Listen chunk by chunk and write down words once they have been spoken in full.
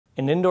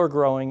In indoor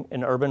growing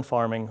and urban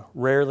farming,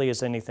 rarely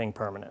is anything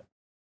permanent.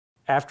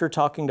 After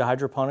talking to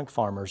hydroponic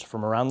farmers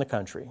from around the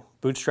country,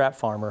 Bootstrap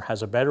Farmer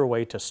has a better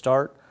way to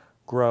start,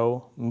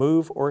 grow,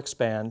 move, or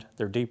expand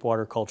their deep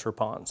water culture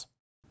ponds.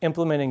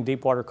 Implementing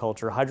deep water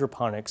culture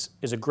hydroponics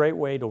is a great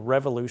way to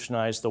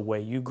revolutionize the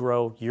way you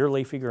grow your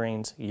leafy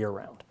greens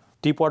year-round.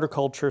 Deep water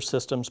culture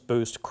systems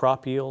boost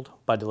crop yield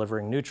by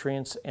delivering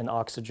nutrients and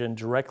oxygen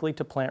directly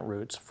to plant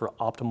roots for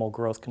optimal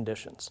growth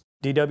conditions.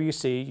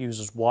 DWC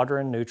uses water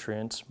and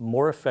nutrients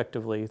more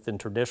effectively than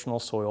traditional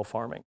soil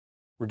farming,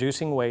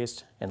 reducing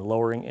waste and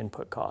lowering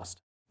input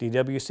cost.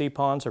 DWC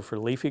ponds are for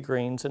leafy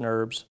greens and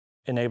herbs,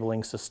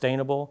 enabling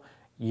sustainable,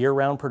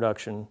 year-round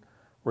production,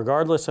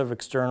 regardless of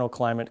external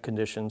climate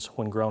conditions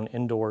when grown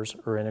indoors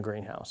or in a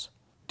greenhouse.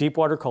 Deep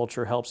water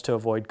culture helps to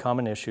avoid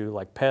common issues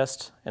like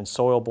pests and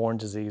soil-borne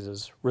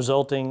diseases,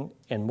 resulting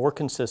in more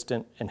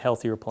consistent and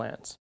healthier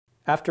plants.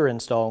 After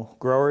install,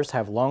 growers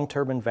have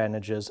long-term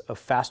advantages of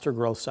faster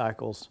growth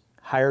cycles,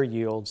 higher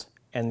yields,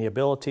 and the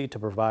ability to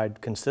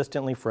provide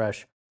consistently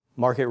fresh,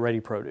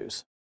 market-ready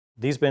produce.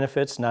 These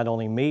benefits not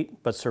only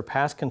meet but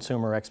surpass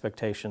consumer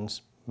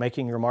expectations,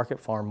 making your market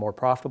farm more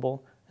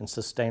profitable and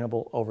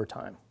sustainable over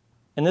time.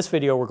 In this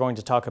video, we're going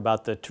to talk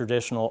about the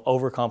traditional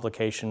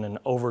overcomplication and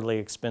overly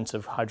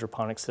expensive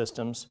hydroponic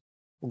systems.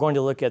 We're going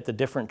to look at the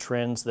different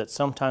trends that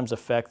sometimes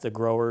affect the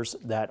growers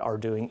that are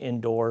doing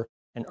indoor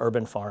and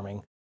urban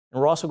farming.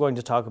 And we're also going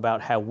to talk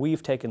about how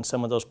we've taken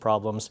some of those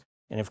problems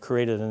and have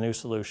created a new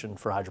solution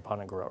for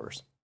hydroponic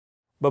growers.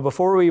 But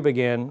before we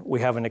begin, we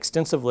have an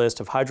extensive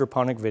list of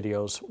hydroponic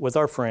videos with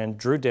our friend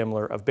Drew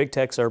Demler of Big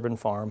Tech's Urban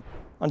Farm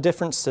on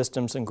different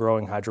systems and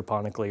growing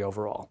hydroponically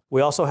overall. We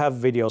also have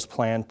videos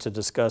planned to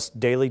discuss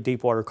daily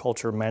deep water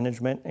culture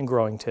management and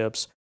growing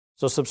tips,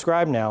 so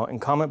subscribe now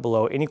and comment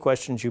below any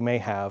questions you may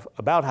have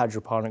about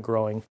hydroponic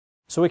growing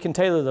so we can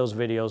tailor those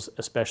videos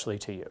especially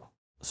to you.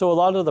 So a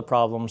lot of the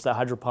problems that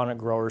hydroponic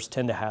growers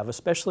tend to have,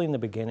 especially in the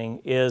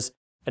beginning, is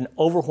an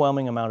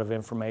overwhelming amount of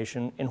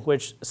information in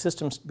which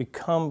systems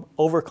become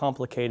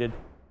overcomplicated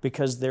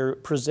because they're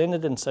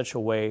presented in such a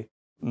way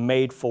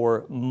made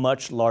for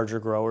much larger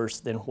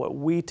growers than what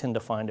we tend to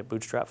find at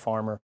Bootstrap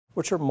Farmer,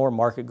 which are more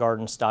market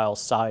garden style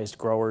sized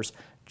growers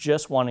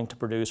just wanting to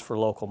produce for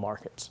local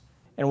markets.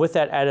 And with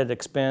that added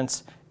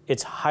expense,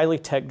 it's highly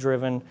tech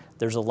driven.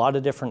 There's a lot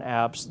of different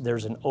apps.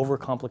 There's an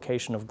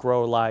overcomplication of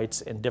grow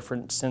lights and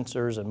different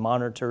sensors and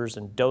monitors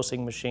and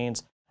dosing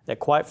machines that,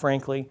 quite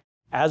frankly,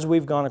 as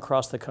we've gone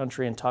across the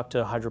country and talked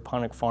to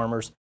hydroponic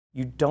farmers,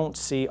 you don't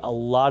see a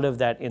lot of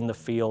that in the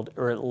field,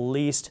 or at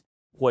least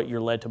what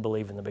you're led to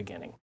believe in the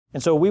beginning.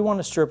 And so we want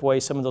to strip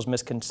away some of those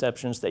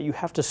misconceptions that you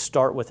have to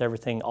start with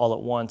everything all at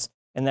once,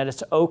 and that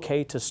it's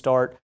okay to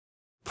start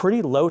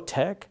pretty low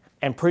tech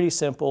and pretty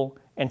simple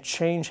and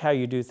change how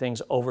you do things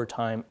over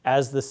time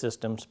as the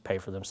systems pay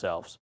for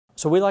themselves.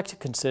 So we like to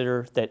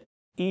consider that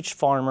each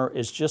farmer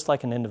is just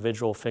like an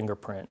individual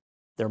fingerprint.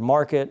 Their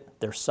market,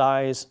 their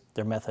size,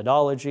 their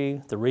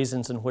methodology, the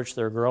reasons in which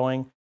they're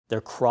growing,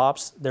 their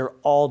crops, they're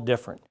all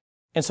different.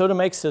 And so to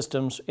make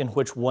systems in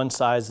which one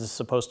size is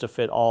supposed to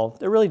fit all,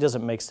 that really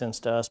doesn't make sense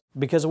to us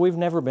because we've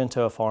never been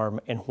to a farm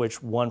in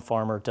which one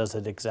farmer does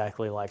it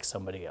exactly like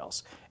somebody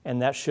else.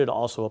 And that should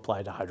also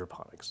apply to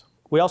hydroponics.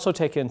 We also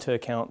take into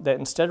account that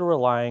instead of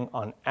relying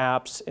on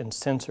apps and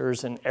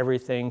sensors and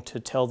everything to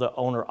tell the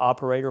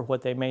owner-operator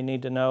what they may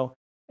need to know,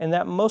 and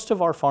that most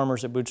of our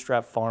farmers at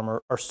Bootstrap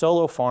Farmer are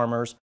solo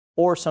farmers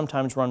or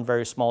sometimes run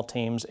very small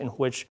teams in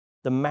which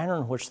the manner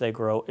in which they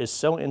grow is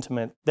so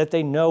intimate that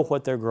they know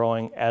what they're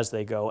growing as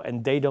they go,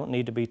 and they don't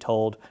need to be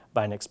told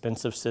by an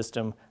expensive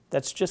system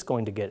that's just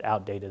going to get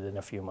outdated in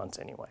a few months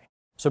anyway.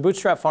 So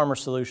Bootstrap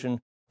Farmer's solution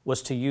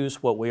was to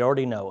use what we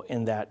already know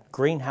in that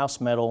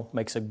greenhouse metal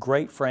makes a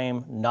great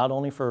frame not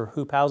only for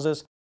hoop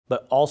houses,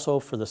 but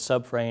also for the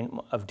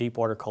subframe of deep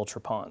water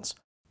culture ponds.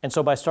 And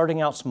so by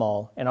starting out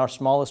small, and our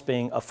smallest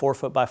being a 4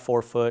 foot by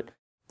 4 foot,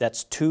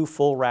 that's 2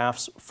 full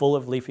rafts full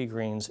of leafy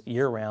greens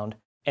year-round,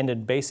 and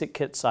in basic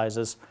kit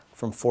sizes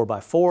from 4 by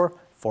 4,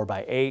 4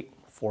 by 8,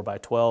 4 by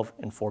 12,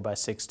 and 4 by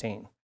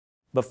 16.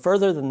 But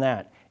further than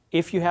that,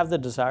 if you have the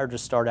desire to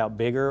start out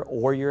bigger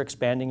or you're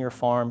expanding your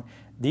farm,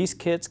 these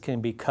kits can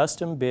be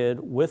custom bid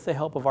with the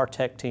help of our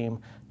tech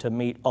team to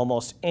meet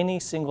almost any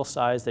single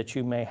size that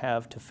you may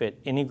have to fit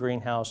any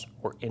greenhouse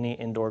or any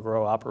indoor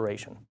grow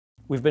operation.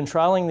 We've been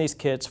trialing these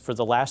kits for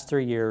the last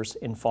 3 years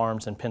in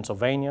farms in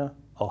Pennsylvania,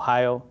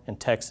 Ohio, and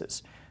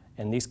Texas.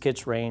 And these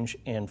kits range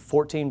in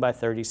 14 by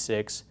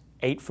 36,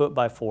 8 foot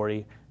by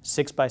 40,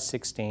 6 by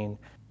 16,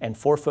 and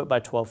 4 foot by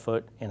 12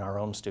 foot in our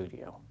own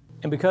studio.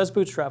 And because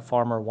Bootstrap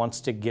Farmer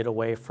wants to get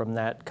away from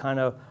that kind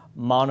of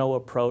mono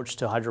approach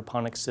to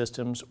hydroponic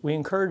systems, we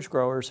encourage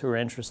growers who are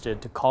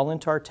interested to call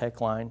into our tech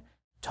line,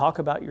 talk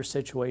about your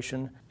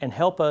situation, and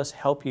help us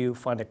help you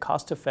find a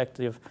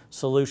cost-effective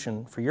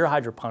solution for your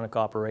hydroponic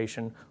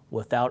operation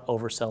without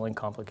overselling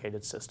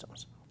complicated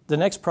systems. The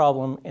next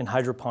problem in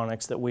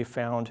hydroponics that we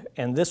found,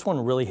 and this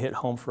one really hit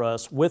home for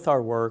us with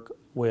our work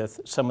with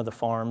some of the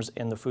farms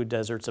in the food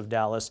deserts of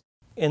Dallas,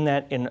 in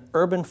that in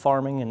urban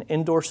farming and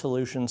indoor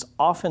solutions,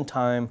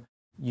 oftentimes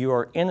you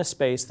are in a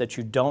space that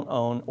you don't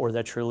own or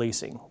that you're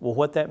leasing. Well,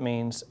 what that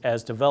means,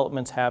 as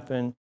developments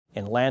happen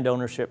and land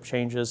ownership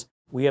changes,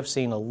 we have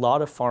seen a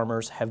lot of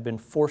farmers have been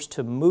forced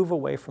to move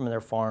away from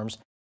their farms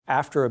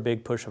after a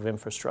big push of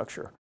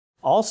infrastructure.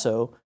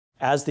 Also,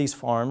 as these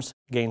farms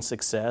gain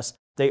success,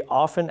 they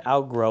often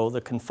outgrow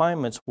the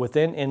confinements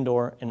within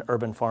indoor and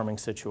urban farming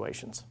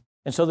situations.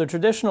 And so the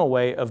traditional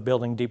way of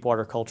building deep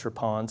water culture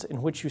ponds,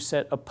 in which you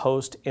set a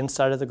post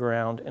inside of the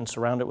ground and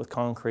surround it with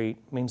concrete,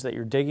 means that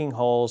you're digging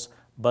holes,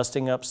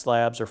 busting up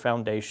slabs or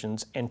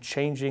foundations, and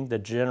changing the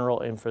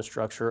general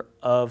infrastructure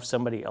of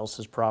somebody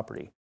else's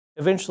property.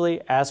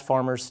 Eventually, as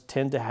farmers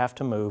tend to have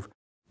to move,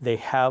 they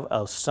have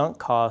a sunk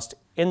cost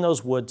in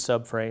those wood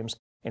subframes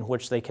in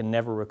which they can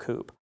never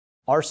recoup.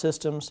 Our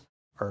systems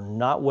are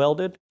not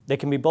welded. They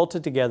can be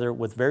bolted together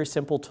with very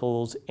simple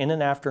tools in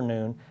an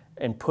afternoon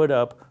and put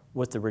up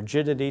with the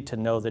rigidity to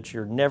know that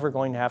you're never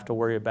going to have to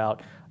worry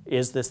about,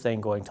 is this thing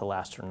going to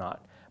last or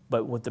not?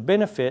 But with the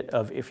benefit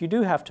of, if you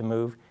do have to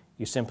move,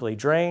 you simply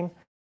drain,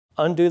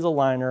 undo the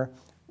liner,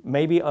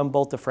 maybe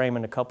unbolt the frame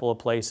in a couple of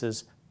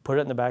places, put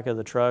it in the back of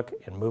the truck,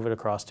 and move it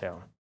across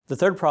town. The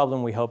third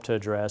problem we hope to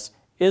address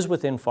is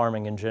within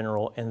farming in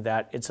general, in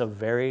that it's a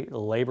very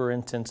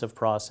labor-intensive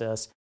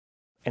process.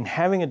 And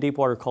having a deep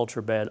water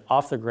culture bed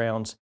off the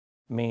grounds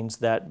means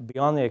that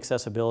beyond the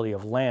accessibility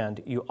of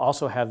land, you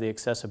also have the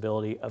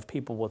accessibility of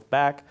people with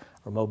back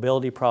or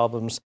mobility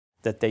problems,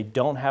 that they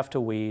don't have to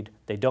weed,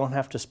 they don't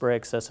have to spray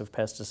excessive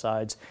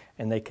pesticides,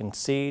 and they can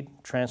seed,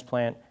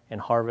 transplant,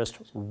 and harvest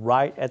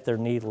right at their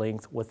knee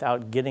length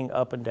without getting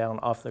up and down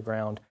off the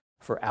ground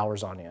for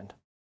hours on end.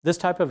 This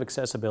type of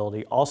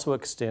accessibility also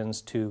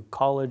extends to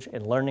college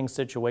and learning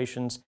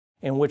situations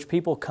in which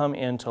people come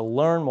in to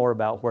learn more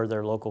about where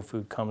their local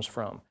food comes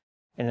from.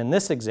 And in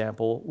this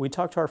example, we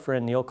talked to our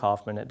friend Neil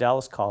Kaufman at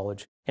Dallas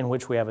College, in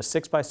which we have a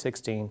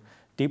 6x16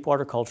 deep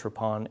water culture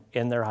pond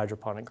in their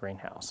hydroponic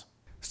greenhouse.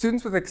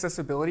 Students with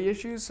accessibility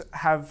issues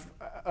have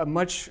a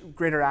much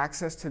greater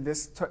access to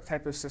this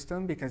type of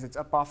system because it's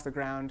up off the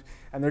ground,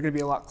 and they're going to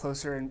be a lot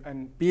closer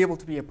and be able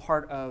to be a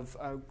part of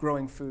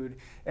growing food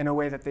in a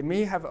way that they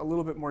may have a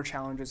little bit more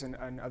challenges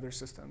in other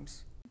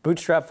systems.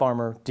 Bootstrap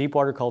Farmer deep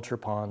water culture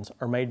ponds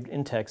are made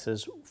in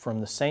Texas from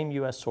the same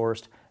U.S.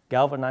 sourced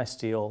galvanized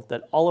steel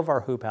that all of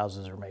our hoop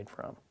houses are made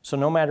from. So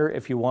no matter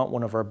if you want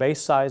one of our base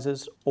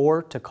sizes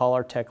or to call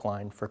our tech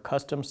line for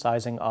custom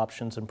sizing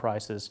options and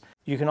prices,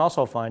 you can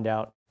also find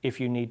out if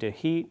you need to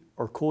heat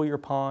or cool your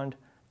pond,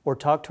 or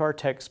talk to our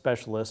tech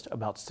specialist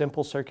about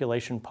simple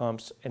circulation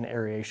pumps and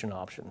aeration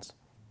options.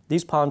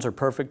 These ponds are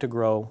perfect to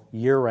grow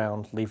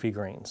year-round leafy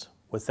greens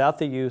without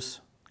the use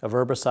of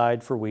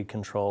herbicide for weed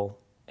control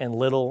and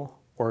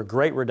little or a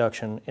great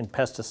reduction in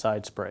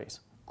pesticide sprays.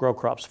 Grow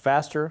crops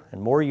faster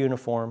and more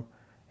uniform,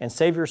 and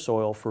save your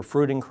soil for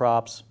fruiting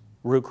crops,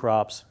 root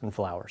crops, and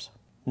flowers.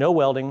 No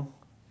welding,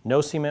 no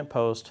cement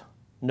post,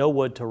 no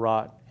wood to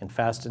rot, and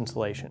fast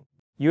installation.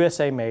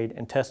 USA made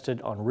and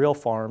tested on real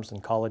farms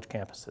and college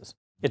campuses.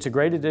 It's a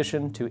great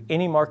addition to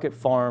any market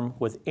farm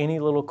with any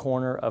little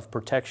corner of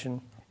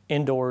protection,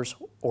 indoors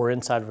or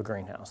inside of a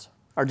greenhouse.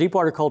 Our deep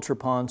water culture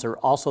ponds are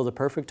also the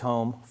perfect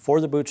home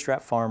for the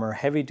Bootstrap Farmer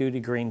heavy-duty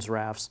greens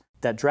rafts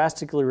that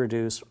drastically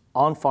reduce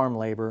on-farm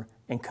labor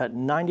and cut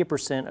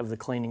 90% of the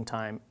cleaning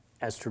time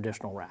as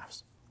traditional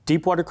rafts.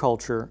 Deep water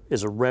culture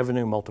is a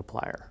revenue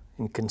multiplier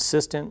in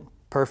consistent,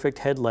 perfect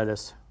head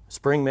lettuce,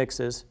 spring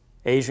mixes,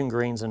 Asian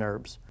greens, and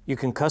herbs. You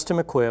can custom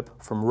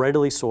equip from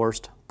readily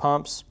sourced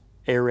pumps,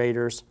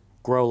 aerators,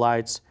 grow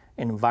lights,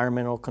 and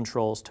environmental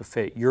controls to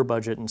fit your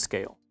budget and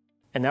scale.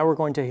 And now we're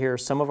going to hear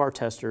some of our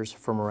testers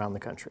from around the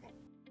country.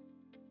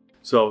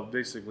 So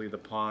basically the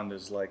pond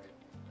is like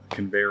a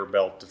conveyor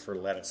belt for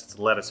lettuce. It's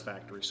a lettuce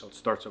factory. So it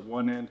starts at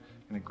one end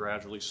and it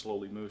gradually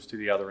slowly moves to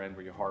the other end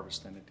where you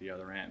harvest them at the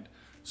other end.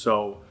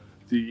 So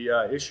the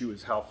issue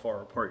is how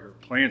far apart your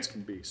plants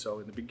can be. So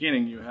in the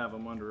beginning you have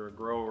them under a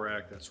grow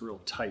rack that's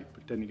real tight,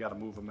 but then you got to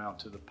move them out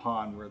to the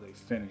pond where they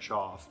finish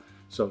off.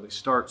 So they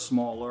start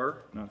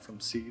smaller, not from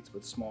seeds,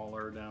 but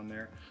smaller down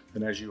there.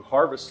 Then as you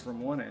harvest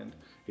from one end,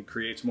 it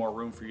creates more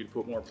room for you to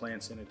put more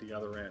plants in at the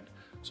other end.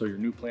 So your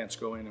new plants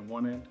go in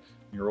one end,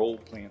 your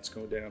old plants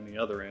go down the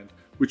other end,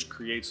 which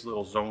creates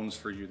little zones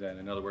for you then.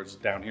 In other words,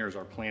 down here is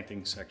our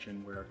planting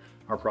section where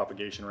our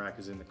propagation rack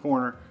is in the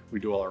corner. We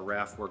do all our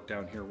raft work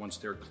down here once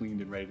they're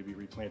cleaned and ready to be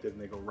replanted,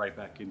 and they go right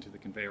back into the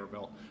conveyor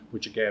belt,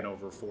 which again,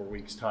 over 4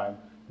 weeks time,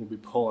 we'll be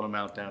pulling them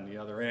out down the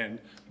other end,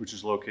 which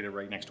is located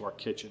right next to our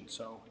kitchen.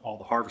 So all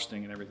the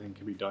harvesting and everything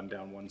can be done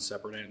down one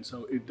separate end.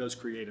 So it does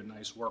create a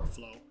nice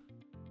workflow.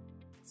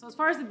 So as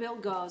far as the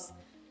build goes,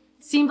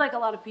 it seemed like a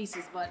lot of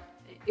pieces, but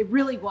it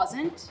really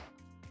wasn't.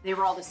 They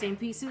were all the same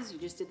pieces. You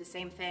just did the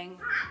same thing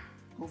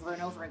over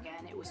and over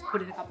again. It was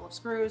put in a couple of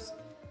screws,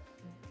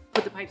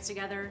 put the pipes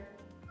together,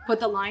 put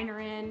the liner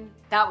in.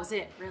 That was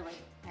it, really.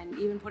 And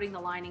even putting the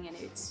lining in,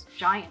 it's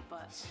giant,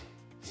 but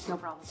no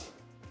problem.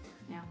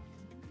 Yeah,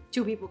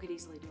 2 people could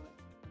easily do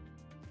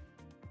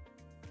it.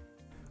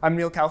 I'm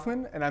Neil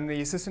Kaufman, and I'm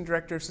the Assistant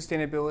Director of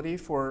Sustainability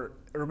for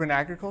Urban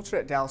Agriculture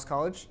at Dallas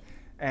College.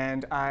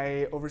 and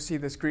I oversee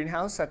this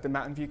greenhouse at the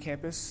Mountain View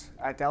campus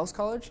at Dallas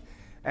College.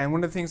 And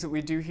one of the things that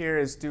we do here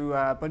is do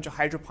a bunch of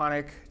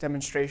hydroponic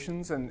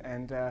demonstrations,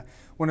 and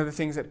one of the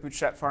things that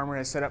Bootstrap Farmer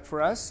has set up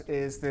for us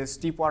is this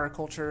deep water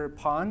culture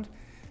pond.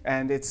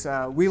 And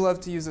we love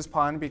to use this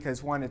pond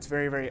because, one, it's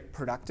very, very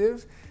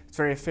productive, it's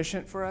very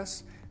efficient for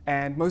us,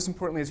 and most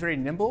importantly, it's very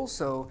nimble.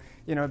 So,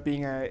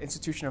 being an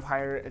institution of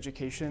higher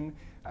education,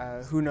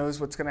 who knows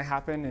what's going to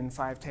happen in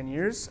 5-10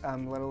 years,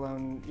 let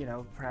alone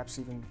perhaps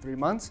even 3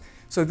 months.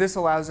 So this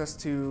allows us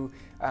to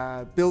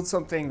build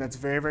something that's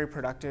very, very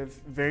productive,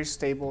 very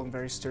stable and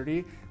very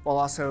sturdy, while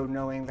also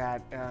knowing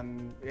that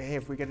hey,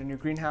 if we get a new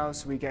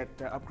greenhouse, we get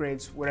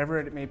upgrades, whatever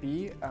it may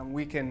be,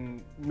 we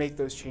can make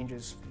those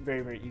changes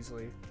very, very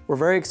easily. We're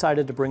very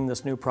excited to bring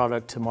this new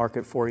product to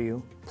market for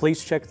you.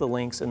 Please check the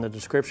links in the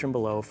description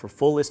below for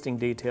full listing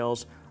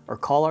details, or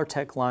call our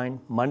tech line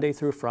Monday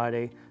through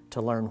Friday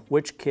to learn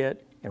which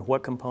kit and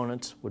what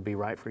components would be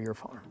right for your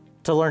farm.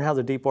 To learn how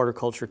the deep water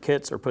culture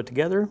kits are put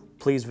together,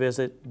 please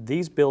visit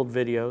these build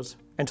videos.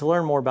 And to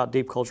learn more about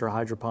deep culture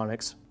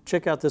hydroponics,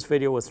 check out this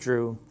video with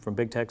Drew from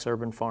Big Tech's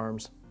Urban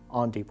Farms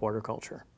on deep water culture.